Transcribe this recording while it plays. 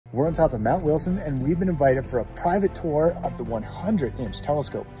We're on top of Mount Wilson, and we've been invited for a private tour of the 100-inch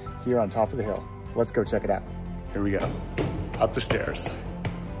telescope here on top of the hill. Let's go check it out. Here we go, up the stairs.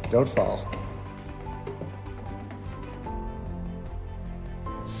 Don't fall.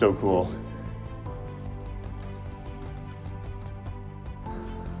 So cool.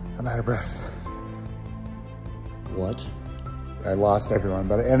 I'm out of breath. What? I lost everyone,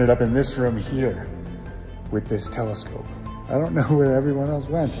 but I ended up in this room here with this telescope. I don't know where everyone else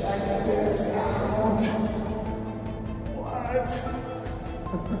went. Check this out. What?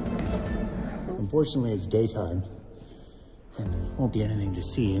 Unfortunately, it's daytime and there won't be anything to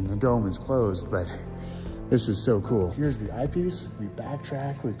see and the dome is closed, but this is so cool. Here's the eyepiece. We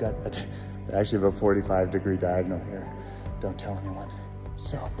backtrack. We've got actually about 45-degree diagonal here. Don't tell anyone.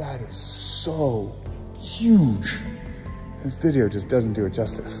 So that is so huge. This video just doesn't do it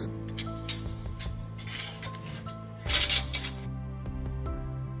justice.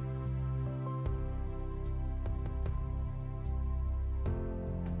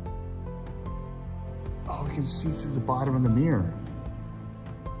 Oh, we can see through the bottom of the mirror.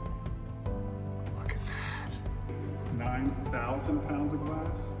 Look at that. 9,000 pounds of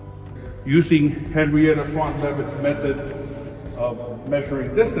glass. Using Henrietta Swan-Leavitt's method of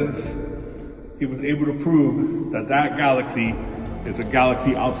measuring distance, he was able to prove that that galaxy is a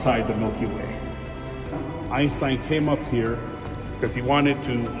galaxy outside the Milky Way. Einstein came up here because he wanted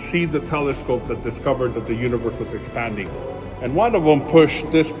to see the telescope that discovered that the universe was expanding. And one of them pushed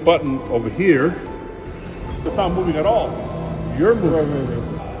this button over here. It's not moving at all. You're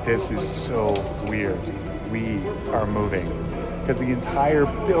moving. This is so weird. We are moving because the entire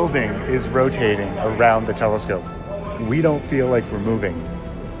building is rotating around the telescope. We don't feel like we're moving,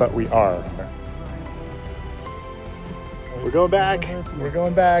 but we are. We're going back. We're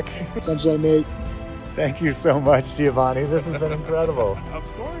going back. Sunshine Nate, thank you so much, Giovanni. This has been incredible. Of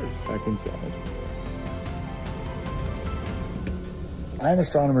course. Back inside. I'm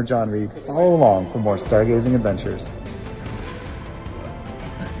astronomer John Reed. Follow along for more stargazing adventures.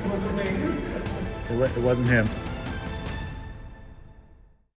 Was it me? It wasn't him.